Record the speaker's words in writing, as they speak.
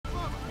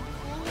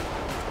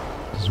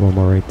There's one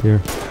more right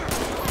there.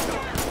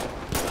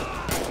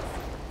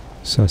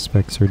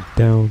 Suspects are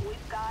down.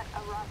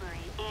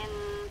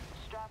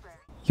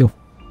 Yo,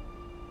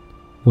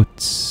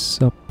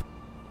 what's up?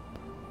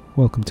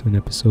 Welcome to an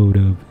episode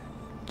of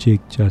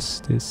Jake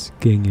Justice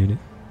Gang Unit.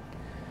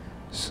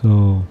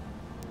 So,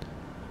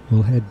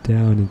 we'll head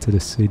down into the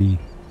city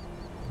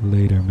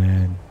later,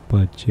 man.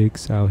 But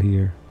Jake's out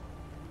here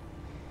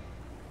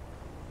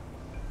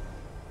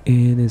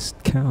in his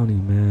county,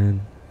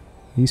 man.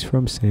 He's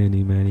from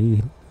Sandy, man.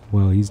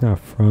 He's not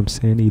from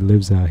Sandy, he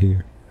lives out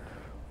here.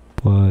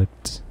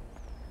 But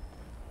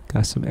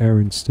got some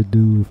errands to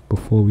do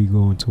before we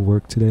go into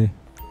work today.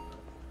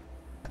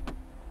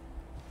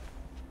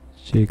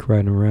 Jake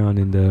riding around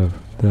in the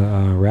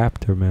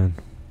Raptor, man.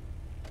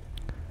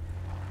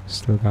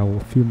 Still got a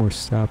few more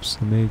stops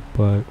to make,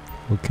 but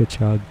we'll catch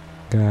y'all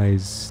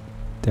guys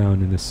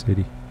down in the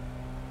city.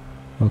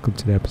 Welcome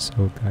to the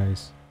episode,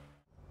 guys.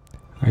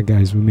 Alright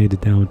guys, we made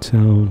it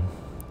downtown.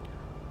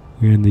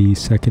 We're in the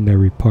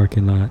secondary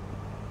parking lot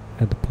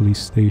at the police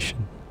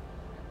station.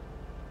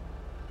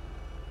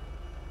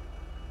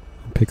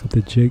 I'll pick up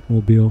the Jake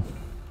mobile.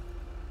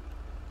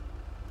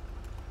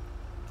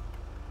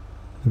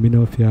 Let me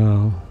know if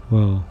y'all,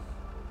 well,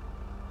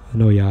 I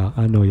know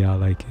y'all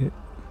like it.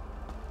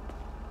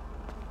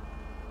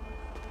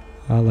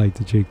 I like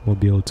the Jake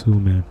mobile too,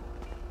 man.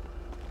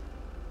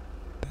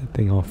 That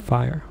thing on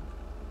fire.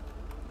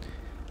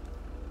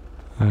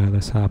 Alright,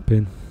 let's hop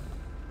in.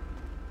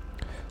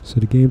 So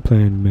the game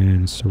plan,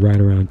 man, is to ride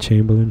around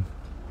Chamberlain.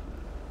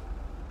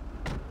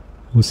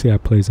 We'll see how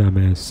it plays out,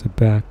 man. Sit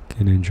back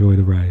and enjoy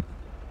the ride.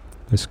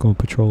 Let's go on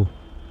patrol.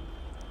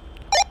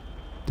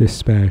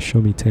 Dispatch, show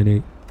me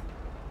 10-8.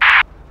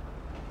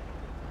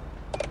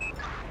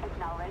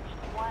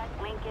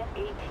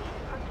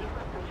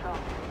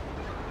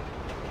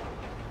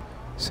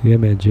 So yeah,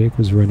 man, Jake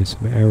was running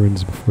some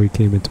errands before he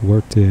came into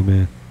work today,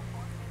 man.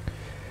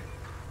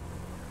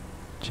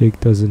 Jake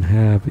doesn't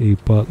have a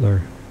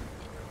butler.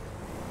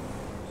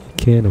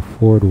 He can't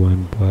afford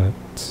one,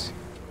 but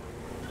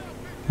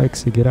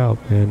likes to get out,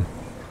 man.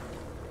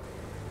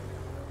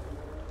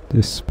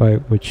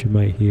 Despite what you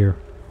might hear,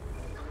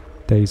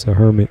 that he's a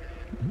hermit.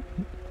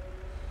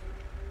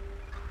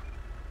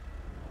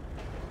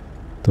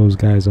 Those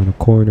guys on the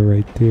corner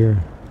right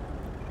there,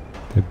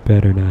 they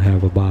better not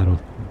have a bottle.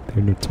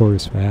 They're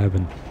notorious for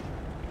having.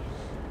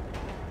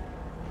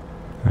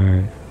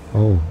 Alright.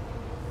 Oh.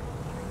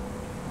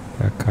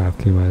 That cop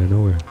came out of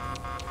nowhere.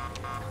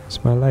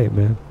 It's my light,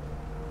 man.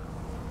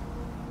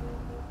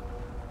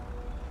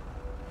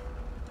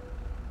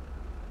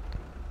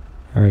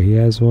 Alright, he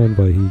has one,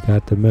 but he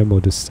got the memo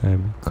this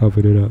time. He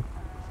covered it up.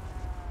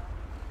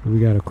 We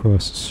gotta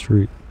cross the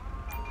street.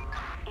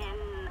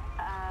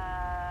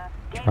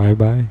 Drive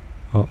by?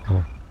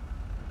 Uh-oh.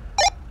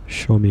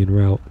 Show me en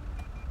route.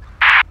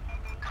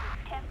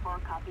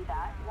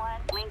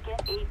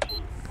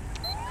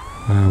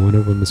 One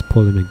of them is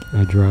pulling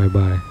a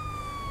drive-by.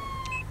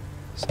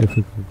 See if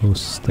we can go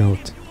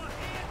stealth.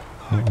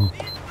 Uh-oh.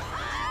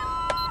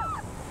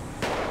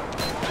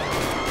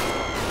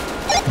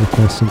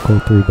 Requesting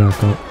code 3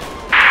 back up.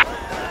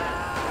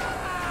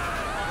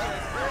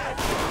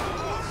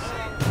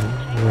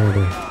 Where are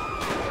they?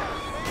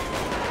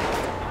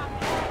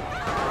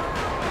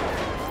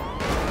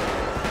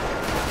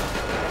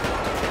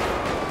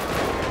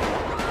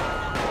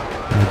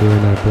 They're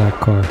in that black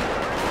car.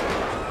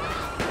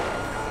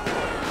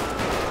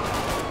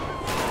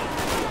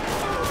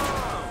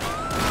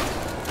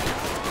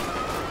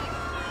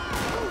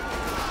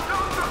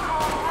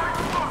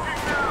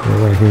 They're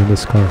right here in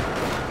this car.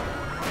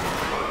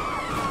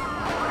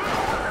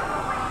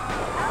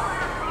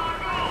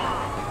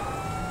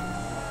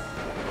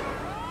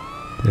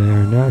 They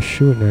are not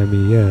shooting at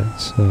me yet,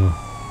 so.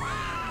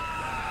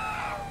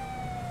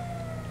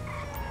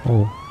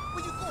 Oh.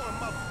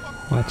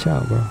 Watch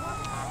out, bro.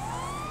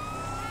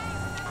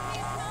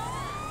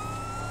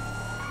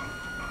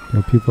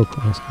 Yo, people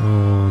cross.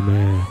 Oh,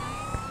 man.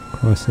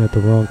 Crossing at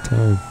the wrong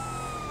time.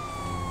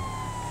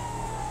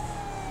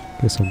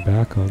 Get some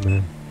backup,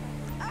 man.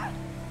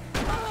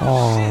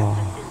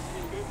 Oh.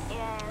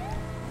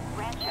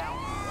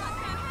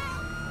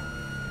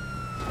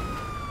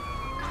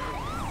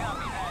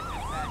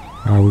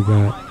 Alright, we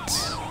got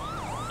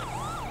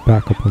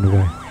backup on the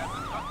way.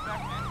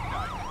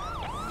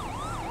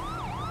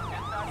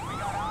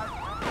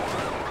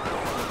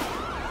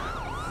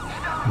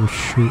 We're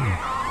shooting.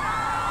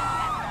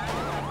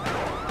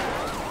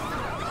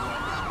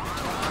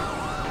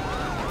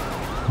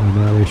 Oh,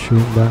 now they're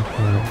shooting back.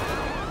 Alright.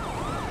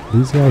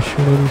 These guys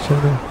shooting at each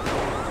other.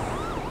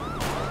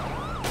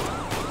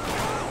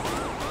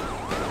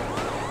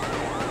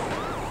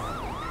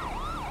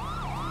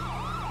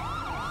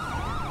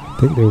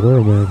 I think they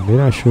were, man. They're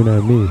not shooting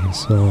at me,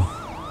 so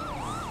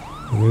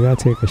we gotta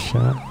take a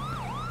shot.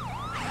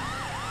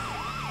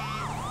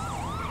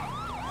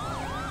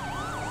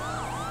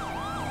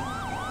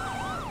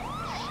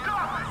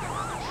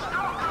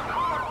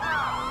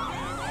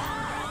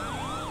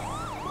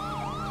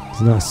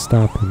 He's not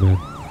stopping, man.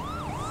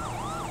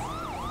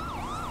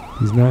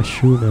 He's not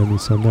shooting at me,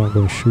 so I'm not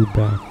gonna shoot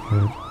back,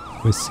 man.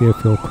 Let's see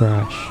if he'll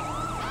crash.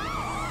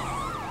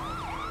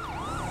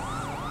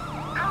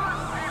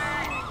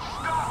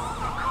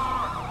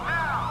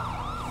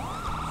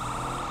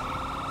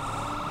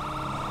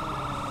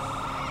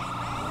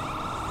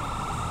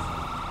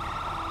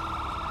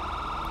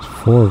 There's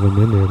 4 of them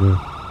in there, man.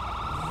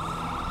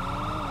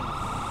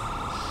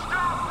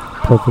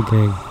 Purple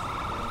gang.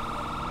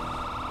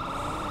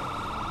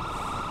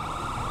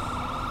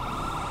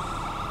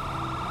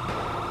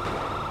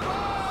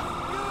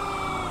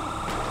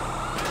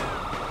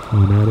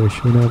 Oh, now they're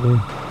shooting at me.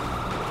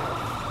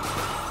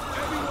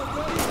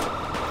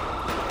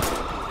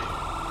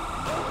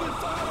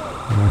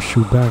 I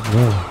shoot back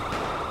now.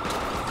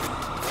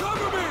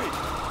 Cover me!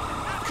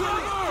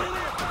 Cover!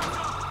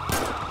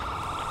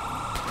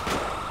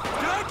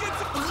 Did I get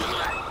some?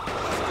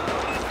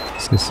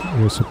 Is this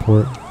air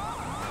support?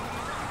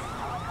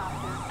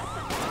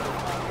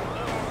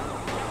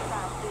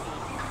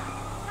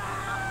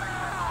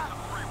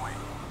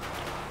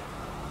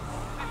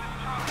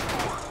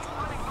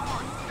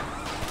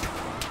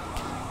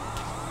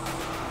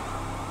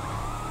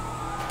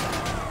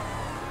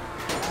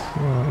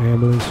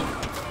 Ambulance.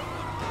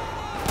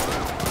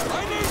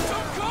 I need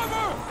some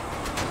cover!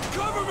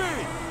 Cover me!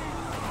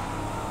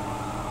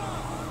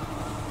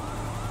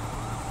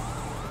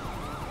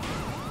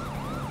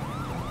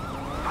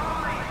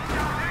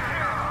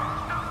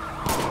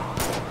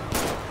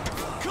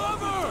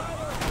 Cover!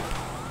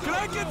 Can I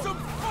get some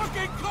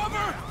fucking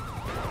cover?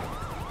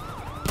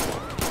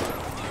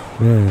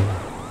 Man,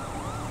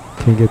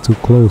 can't get too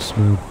close,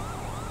 man.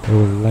 They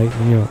will light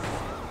me up.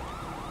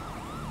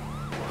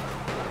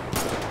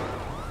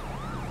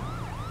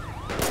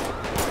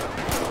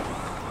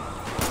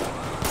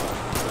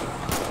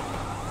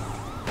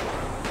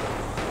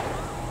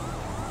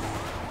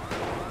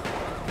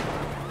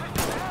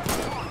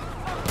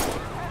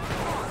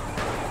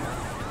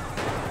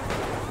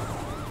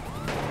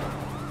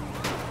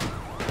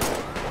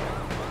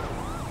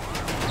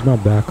 It's my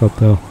backup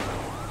though.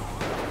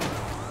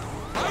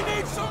 I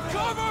need some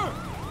cover!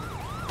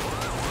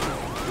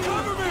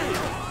 Cover me!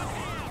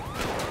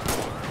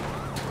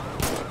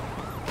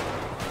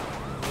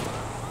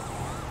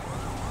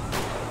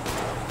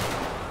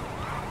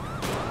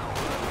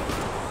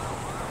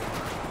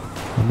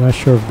 I'm not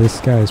sure if this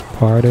guy is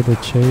part of the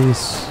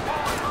chase.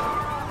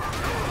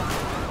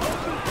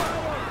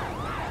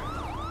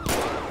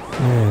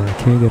 Man, I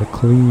can't get a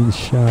clean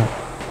shot.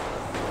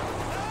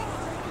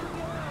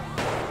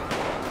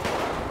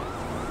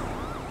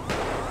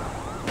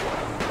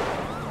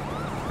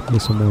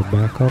 Get some more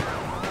backup.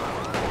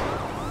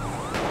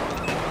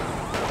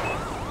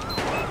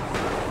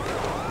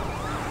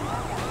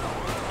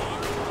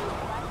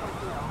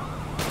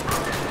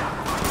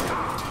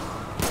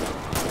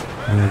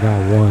 And I got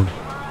one.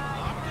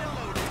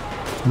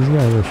 These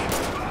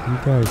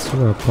guys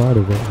are a part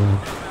of it, man.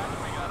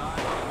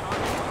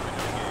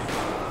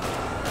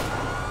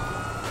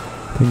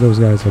 I think those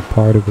guys are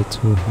part of it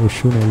too. We're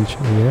shooting at each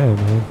other. Yeah,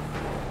 man.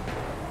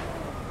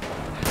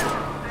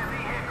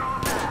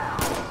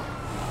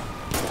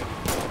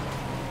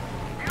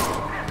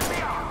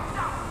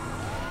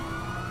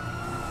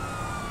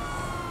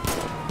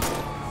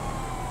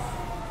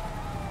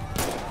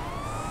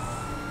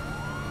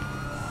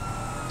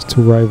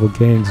 Two rival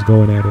gangs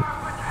going at it.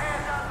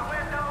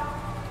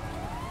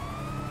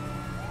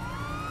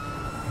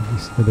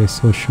 Are they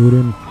still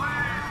shooting?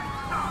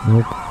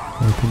 Nope. I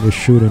don't think they're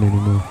shooting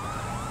anymore.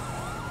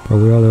 But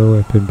we're all the way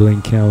up in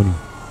Blaine County.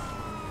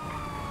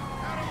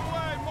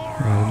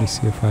 Alright, let me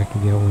see if I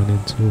can get one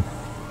in too.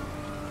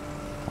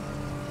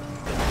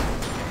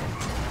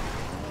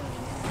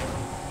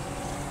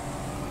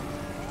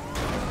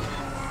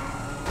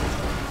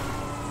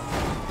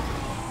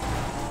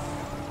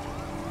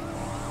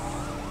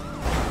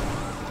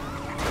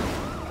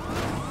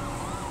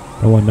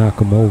 I want to knock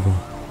them over.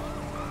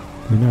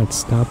 They're not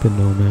stopping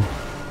though, man.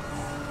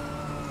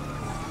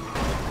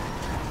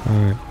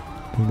 Alright,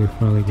 I think they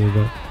finally gave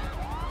up.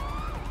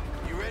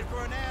 You ready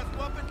for an ass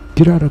whooping?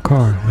 Get out of the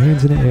car,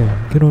 hands in the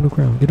air. Get on the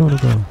ground, get on the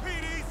ground.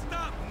 LSPD,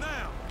 stop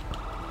now!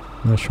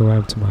 I'm not sure what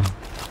happened to mine.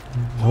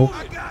 Nope,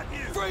 I got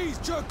you! Freeze,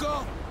 jerk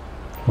off!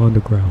 on the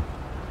ground.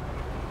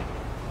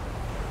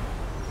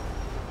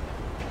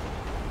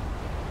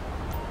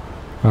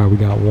 Alright, we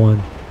got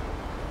one.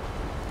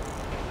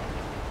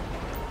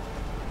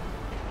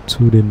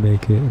 2 didn't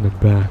make it in the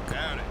back.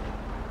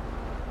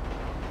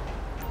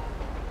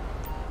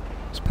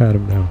 Let's pat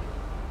him down.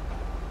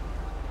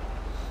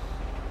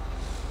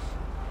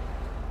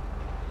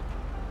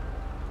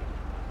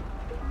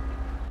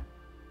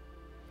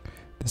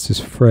 This is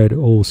Fred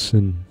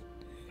Olson.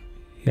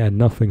 He had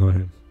nothing on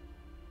him.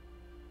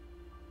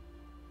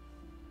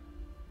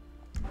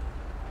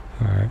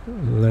 Alright,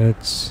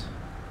 let's...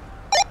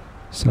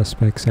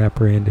 Suspects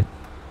apprehended.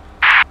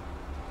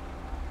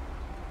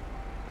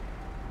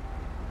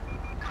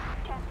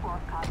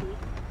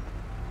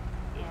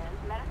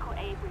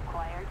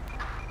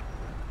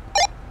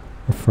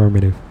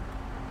 Affirmative.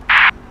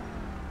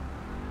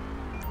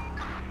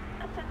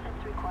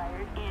 Assistance required.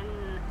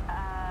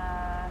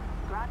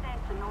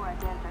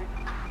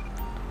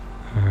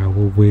 Alright,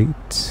 we'll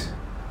wait.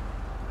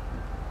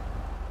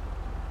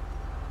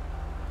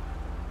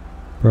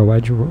 Bro,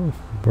 why'd you roll?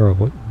 Bro,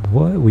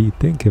 what were you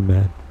thinking,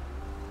 man?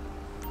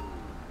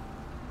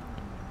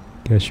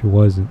 Guess you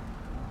wasn't.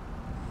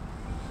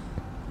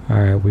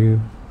 Alright, is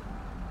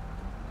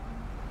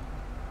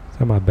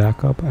that my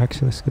backup?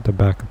 Actually, let's get the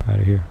backup out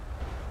of here.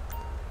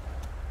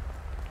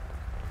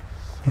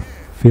 I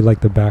feel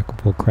like the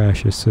backup will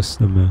crash your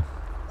system, man.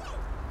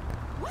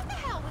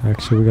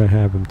 Actually, we're gonna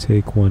have him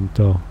take one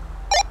though.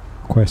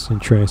 Requesting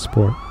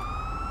transport.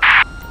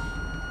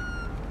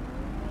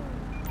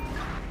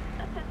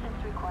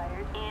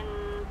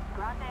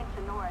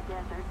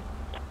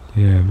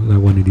 Yeah, let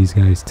one of these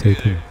guys take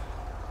him.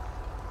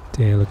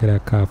 Damn, look at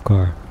that cop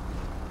car.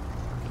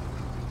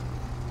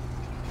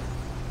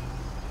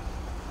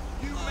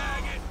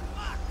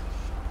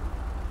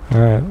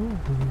 Alright,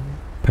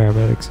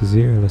 paramedics is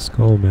here. Let's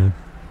go, man.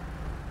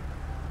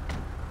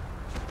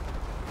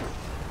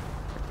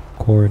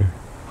 Corridor.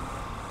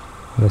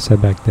 Let's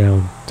head back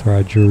down to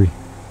our jury.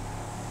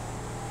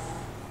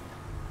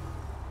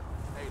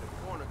 Hey, the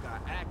corner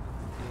got active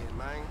again,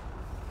 man.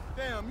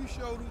 Damn, you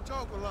sure do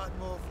talk a lot,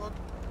 motherfucker.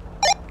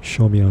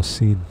 Show me our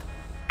scene.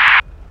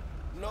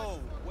 No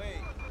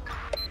way.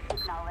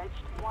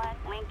 Acknowledged. 1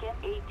 Lincoln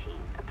 18.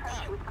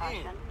 Approach with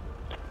caution.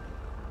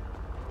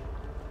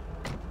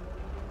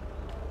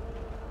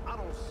 I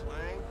don't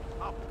slang.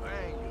 I'll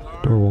bang you,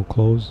 heard? Door won't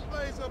close.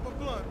 Blaze up a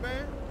blunt,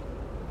 man.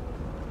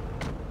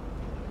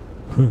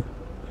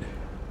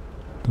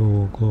 Door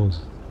won't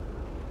close.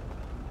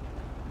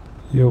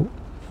 Yo.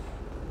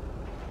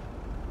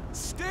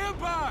 Stand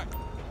by.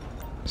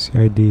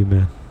 CID,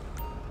 man.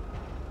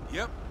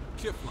 Yep,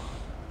 Kiflon.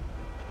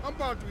 I'm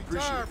about to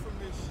retire from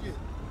this shit.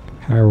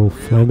 Harold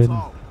Fleming.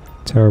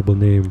 Terrible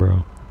name,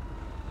 bro.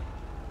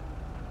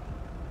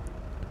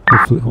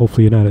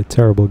 Hopefully you're not a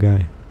terrible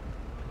guy.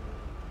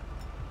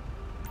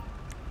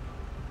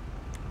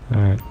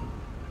 Alright.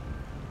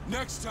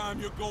 Next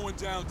time you're going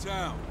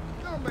downtown.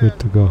 Good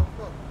to go.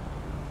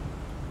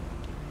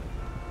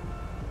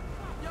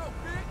 Yo,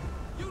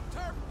 bitch, you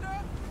turfed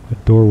up? The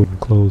door wouldn't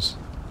close.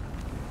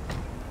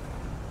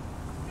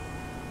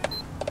 That's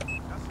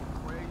some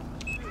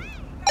crazy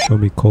shit. Show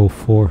me code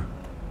 4.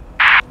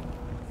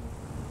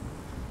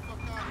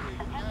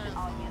 Attention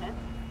all units.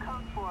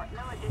 Code 4.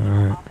 No All additional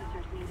right.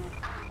 officers needed.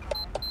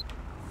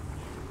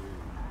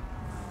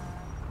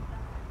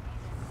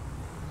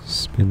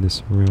 Spin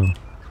this around.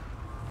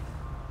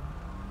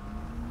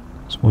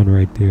 There's one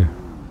right there.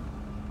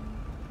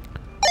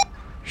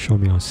 Show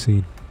me on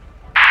scene.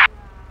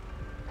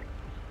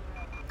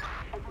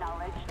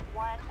 Acknowledged.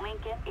 1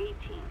 Lincoln 18.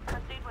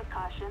 Proceed with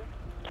caution.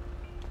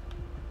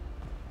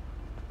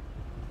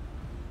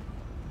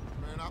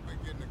 Man, I've been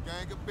getting a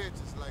gang of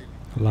bitches lately.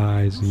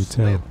 Lies, you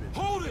tell.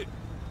 Hold it!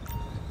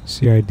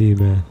 CID,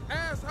 man.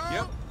 Asshole!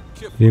 Yep,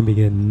 Kiflon. You ain't be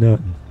getting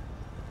nothing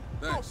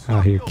Thanks.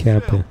 out here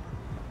camping.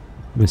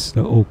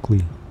 Mr.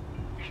 Oakley.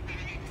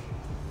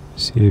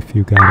 See if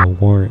you got a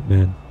warrant,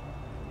 man.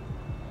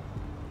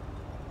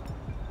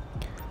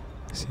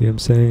 See what I'm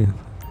saying?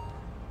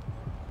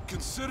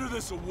 Consider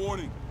this a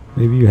warning.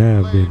 Maybe you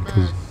have been,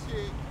 cause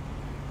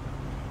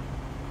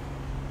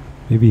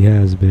maybe he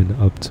has been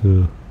up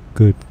to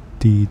good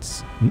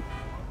deeds.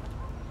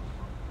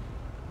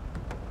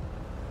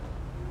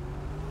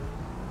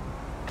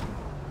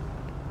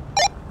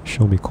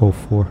 Show me code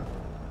 4.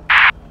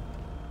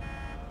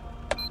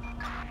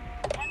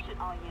 Attention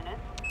all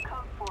units.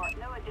 Code 4.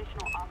 No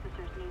additional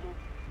officers needed.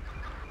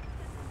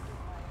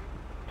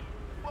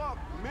 Fuck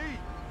me.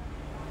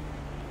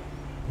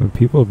 When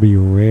people be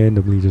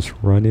randomly just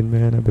running,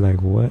 man, I'd be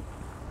like, what?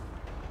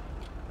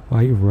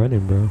 Why you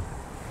running, bro?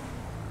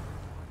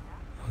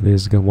 Oh,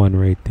 there's got one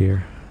right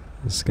there.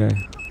 This guy. Look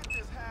at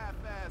this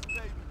half-ass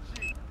baby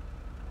G.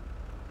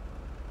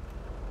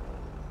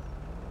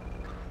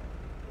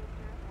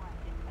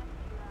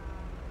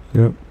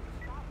 Yep.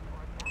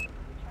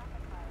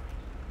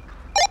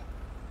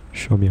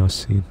 Show me our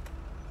scene.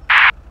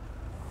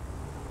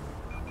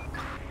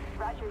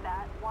 Roger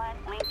that. 1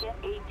 Lincoln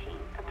 18.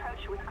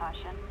 Approach with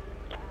caution.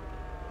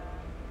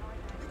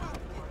 You about to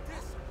get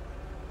this?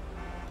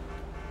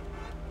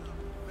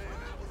 Man,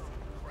 that was some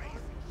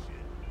crazy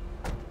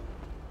shit.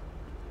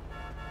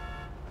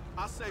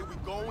 I say we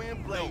go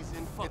in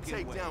blazing and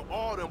take down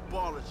all them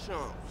baller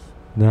chumps.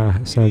 Nah,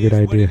 it's not a good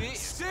idea.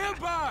 Stand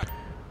by!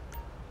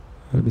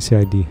 Let me see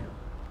ID.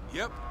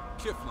 Yep,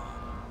 Kiflon.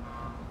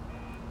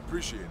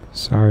 Appreciate it.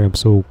 Sorry I'm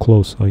so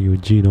close on you,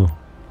 Gino.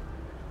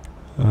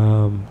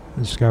 I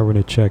just gotta run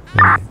a check,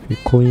 man. If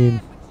you're clean,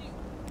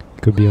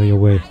 you could be on your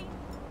way.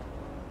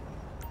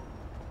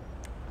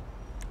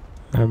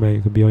 Alright, man,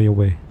 you could be on your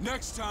way.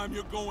 Next time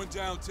you're going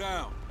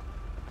downtown.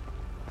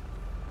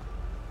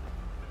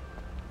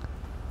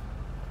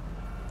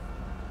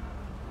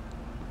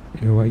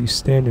 Yo, why you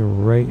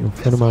standing right in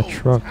front of my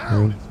truck,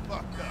 man?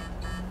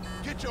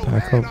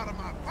 Back up.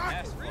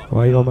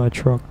 Why you on my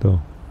truck,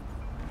 though?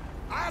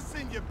 I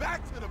send you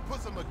back to the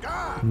pussy of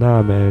God.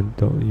 Nah, man,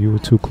 don't, you were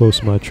too close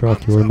to my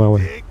truck. You were in my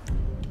way.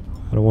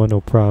 I don't want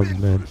no problems,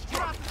 man.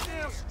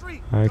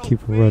 Alright,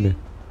 keep it running.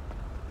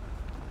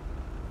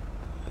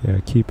 Yeah,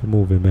 keep it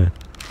moving, man.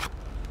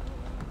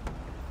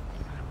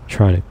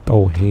 Trying to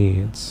throw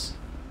hands.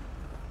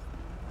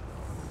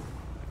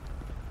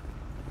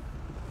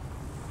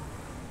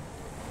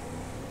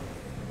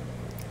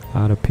 A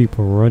lot of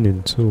people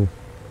running too.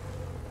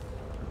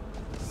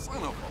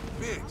 Son of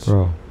a bitch.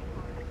 Bro.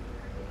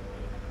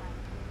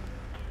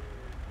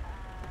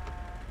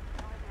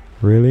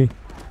 Really?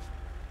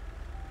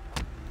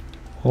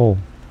 Oh.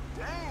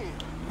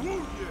 Damn.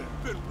 Ooh, yeah.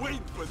 Been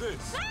waiting for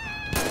this.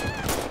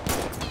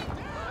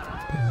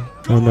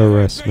 Under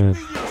arrest, man.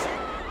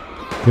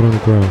 Get on the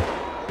ground.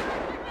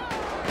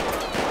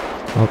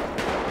 Up.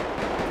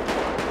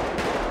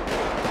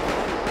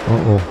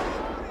 Uh-oh.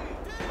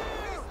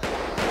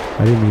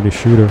 I didn't mean to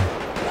shoot her.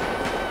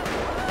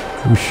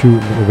 Who's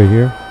shooting over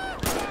here?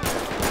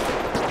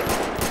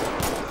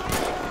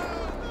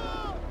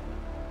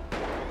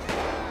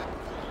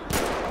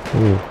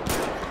 Ooh.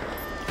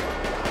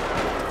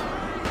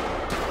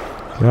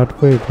 Get out the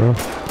way, bro.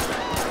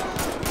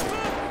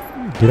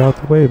 Get out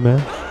the way, man.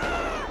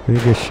 You're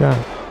gonna get shot.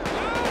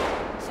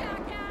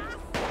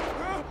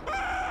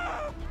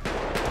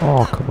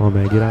 Oh, come on,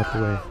 man. Get out the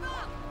way.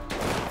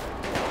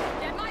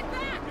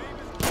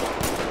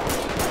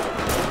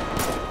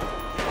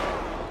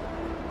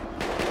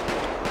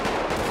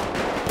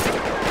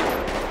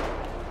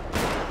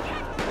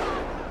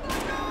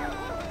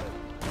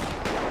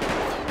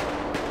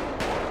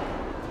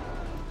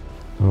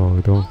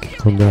 Oh, don't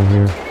come down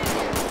here.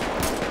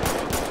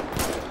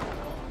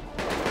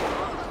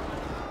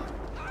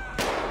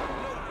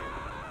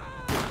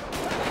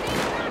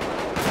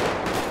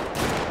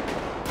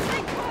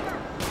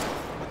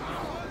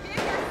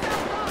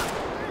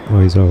 Oh,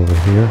 he's over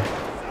here.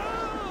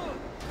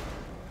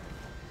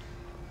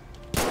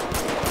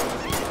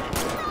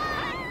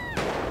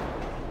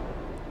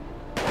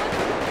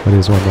 Oh,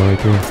 there's one more right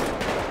there.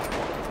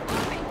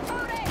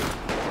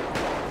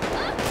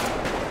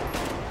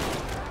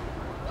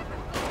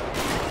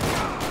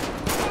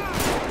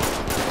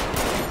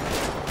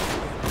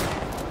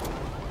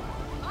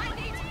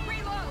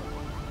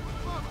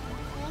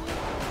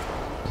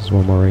 There's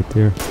one more right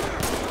there.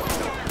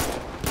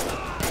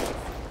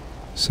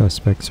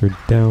 Suspects are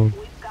down.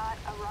 We've got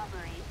a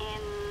robbery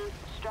in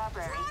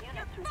Strawberry.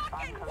 Units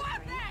respond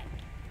code 3.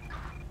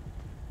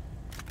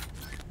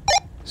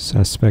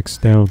 Suspects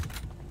down.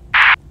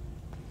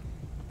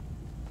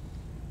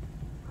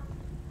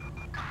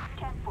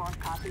 10-4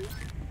 copy. Is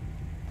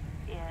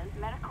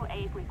medical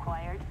aid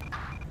required?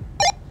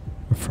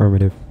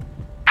 Affirmative.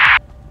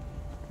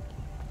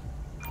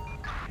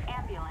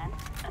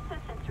 Ambulance.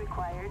 Assistance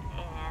required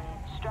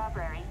in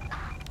Strawberry.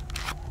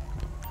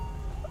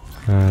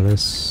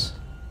 Let's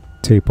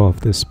tape off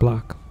this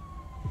block.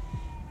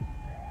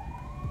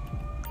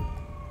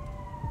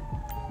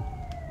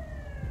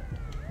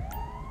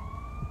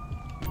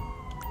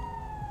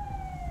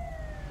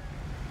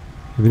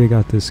 Maybe they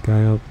got this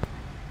guy up.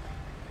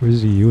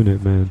 Where's the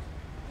unit, man?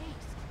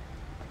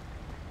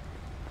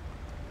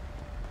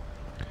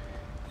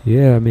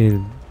 Yeah, I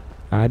mean,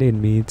 I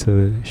didn't mean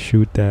to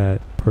shoot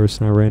that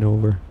person I ran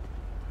over.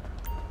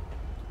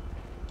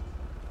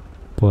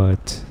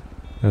 But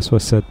that's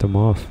what set them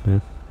off,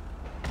 man.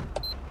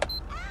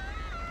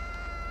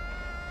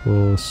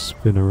 We'll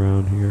spin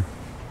around here.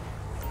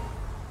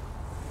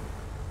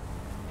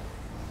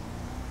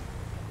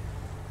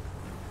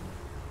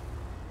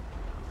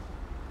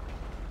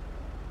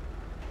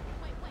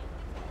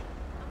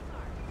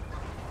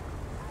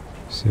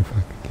 See if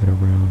I can get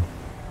around.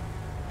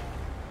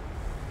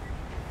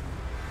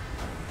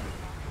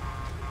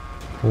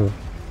 Oh,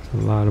 a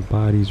lot of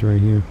bodies right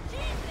here.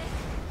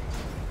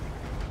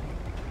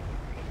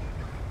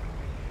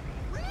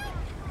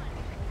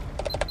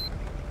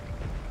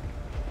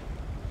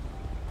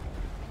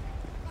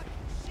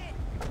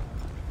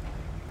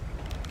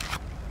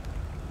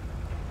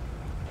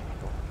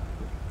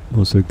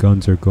 Most of the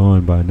guns are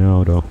gone by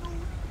now, though.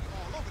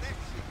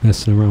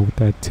 Messing around with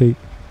that tape.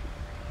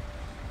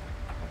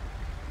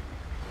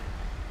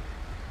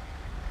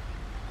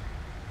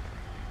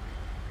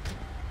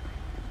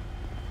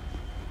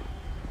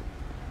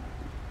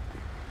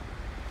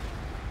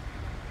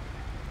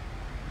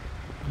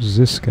 Who's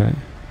this guy?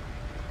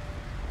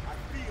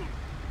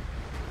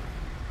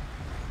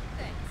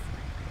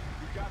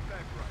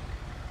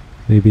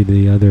 Maybe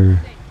the other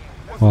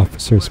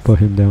officers put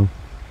him down.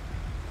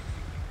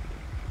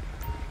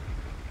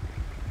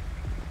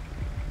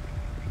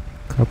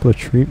 Couple of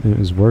treatment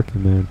is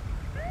working, man.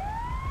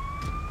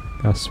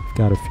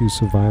 Got a few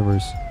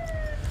survivors.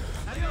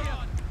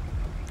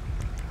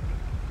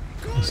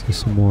 Let's get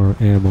some more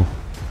ammo.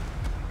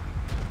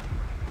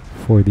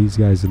 Before these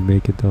guys would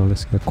make it though,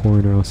 let's get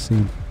coroner on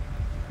scene.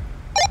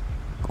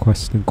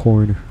 Requesting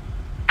coroner.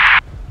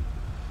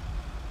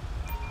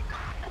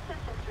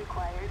 Assistance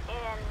required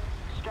in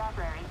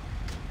Strawberry.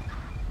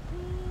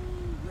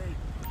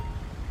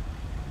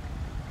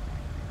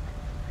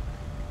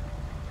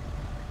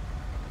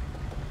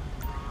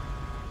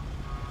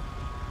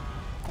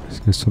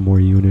 Let's get some more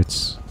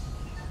units.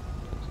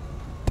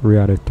 3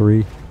 out of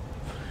 3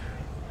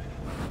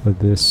 for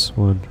this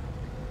one.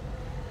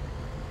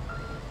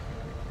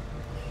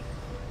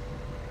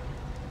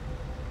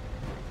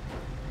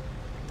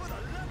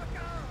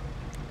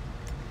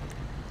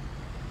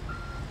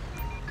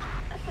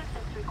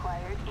 Assistance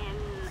required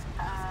in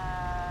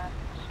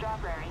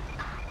Strawberry.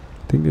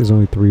 I think there's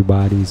only 3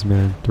 bodies,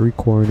 man. 3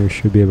 coroners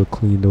should be able to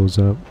clean those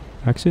up.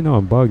 Actually, no,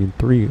 I'm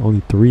bugging.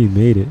 Only 3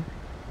 made it.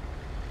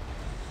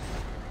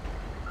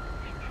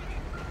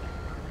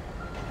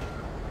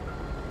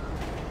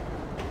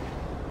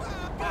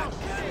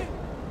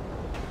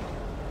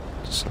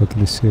 Just looking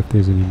to see if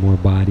there's any more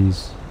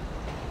bodies.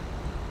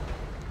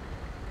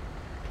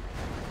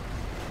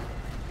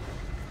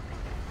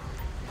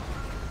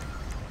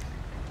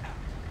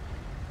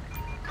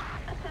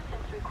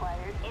 Assistance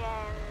required in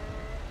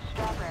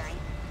Strawberry.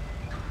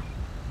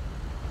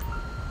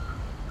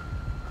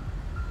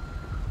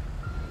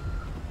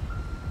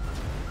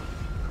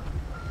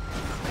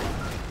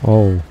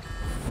 Oh,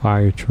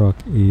 fire truck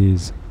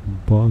is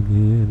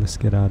bugging. Let's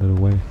get out of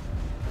the way.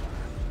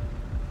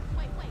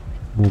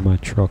 Move my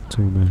truck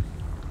too, man.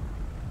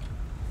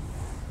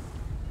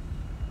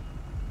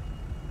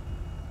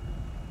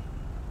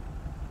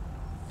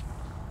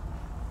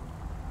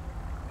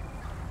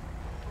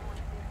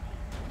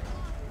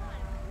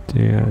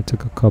 Yeah, I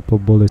took a couple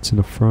bullets in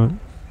the front.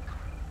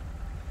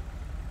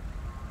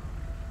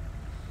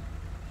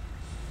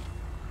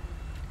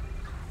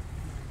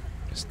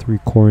 There's 3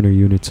 coroner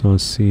units on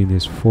scene.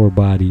 There's 4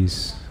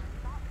 bodies.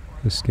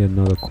 Let's get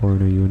another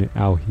coroner unit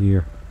out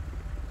here.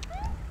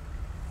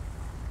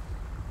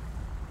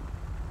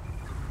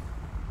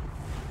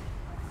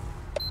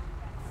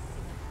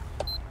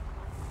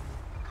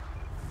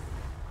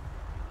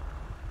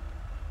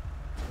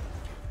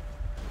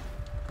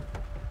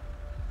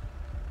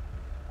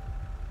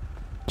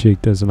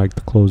 Jake doesn't like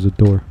to close the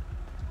door.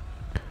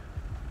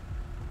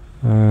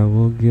 Alright,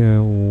 we'll get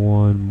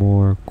 1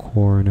 more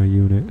coroner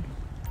unit.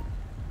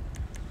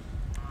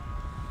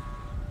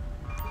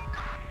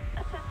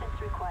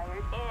 Assistance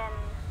required in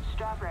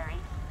Strawberry.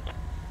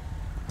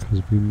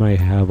 Because we might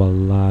have a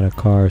lot of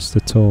cars to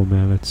tow,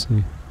 man. Let's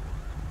see.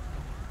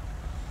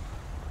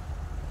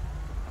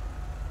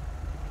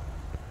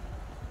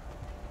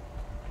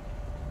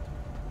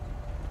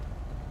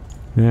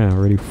 Yeah,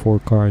 already 4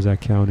 cars I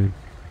counted.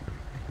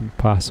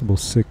 Possible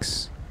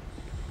 6.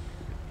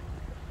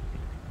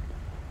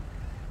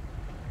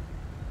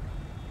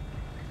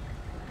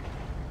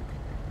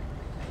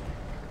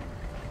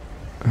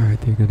 Alright,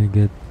 they're gonna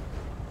get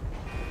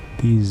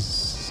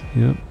these.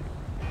 Yep.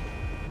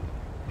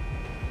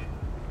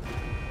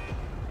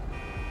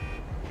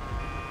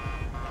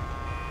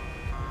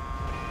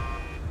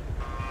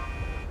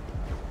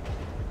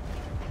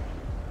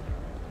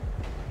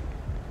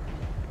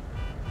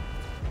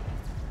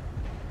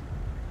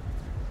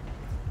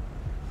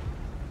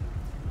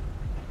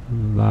 A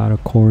lot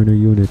of coroner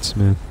units,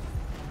 man.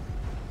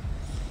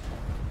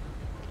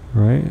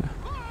 Right?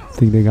 I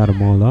think they got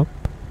them all up.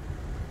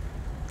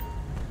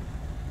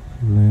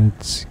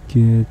 Let's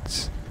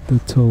get the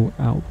tow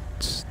out.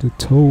 The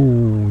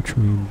tow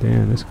train.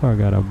 Damn, this car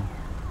got a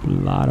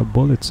lot of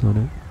bullets on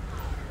it.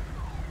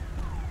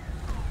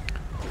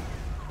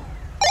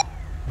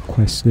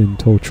 Requesting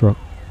tow truck.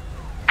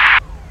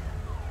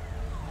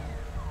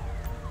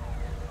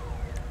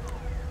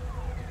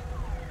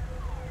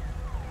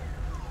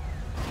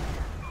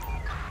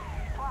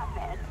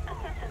 Flatbed.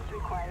 Assistance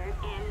required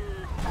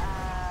in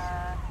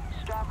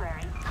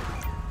Strawberry.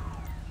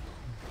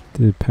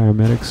 Did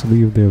paramedics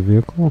leave their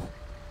vehicle?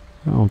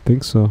 I don't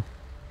think so.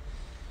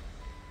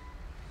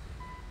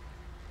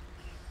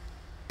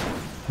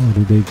 Oh,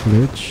 did they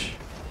glitch?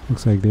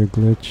 Looks like they're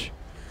glitch.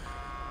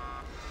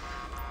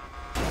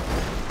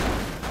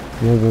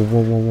 Whoa, whoa,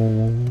 whoa, whoa,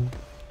 whoa, whoa.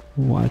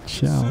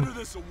 Watch out.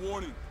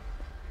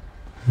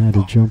 I had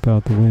to jump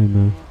out the way,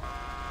 man.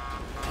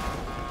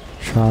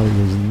 Charlie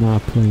is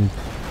not playing.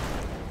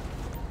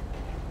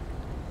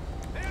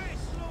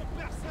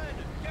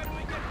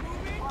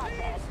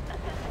 Flatbed.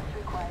 Assistance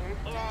required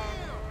in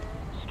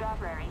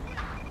Strawberry.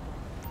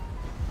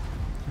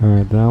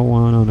 Alright, that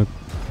one on the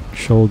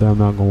shoulder, I'm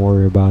not gonna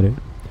worry about it.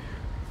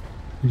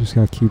 You just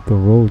gotta keep the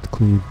road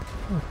clean.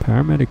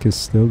 Paramedic is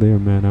still there,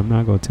 man. I'm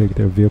not gonna take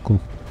their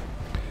vehicle.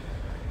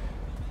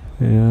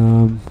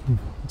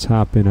 Let's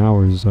hop in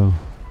ours though.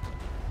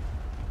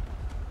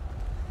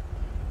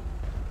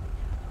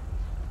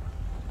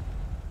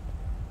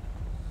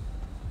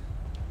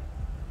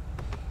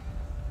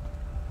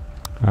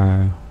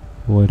 Alright,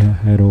 we'll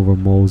head over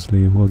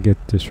Mosley and we'll get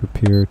this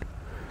repaired.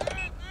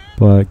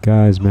 But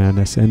guys, man,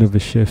 that's the end of the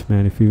shift,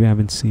 man. If you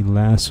haven't seen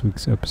last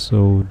week's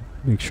episode,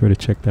 make sure to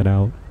check that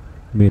out.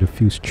 Made a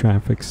few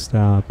traffic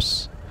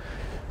stops.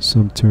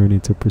 Some turned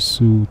into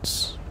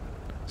pursuits.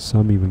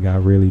 Some even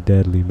got really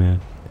deadly, man.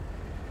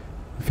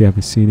 If you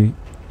haven't seen it,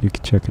 you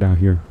can check it out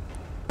here.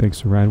 Thanks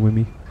for riding with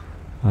me.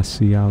 I'll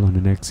see y'all on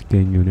the next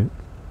gang unit.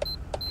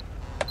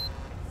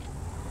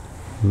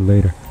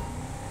 Later.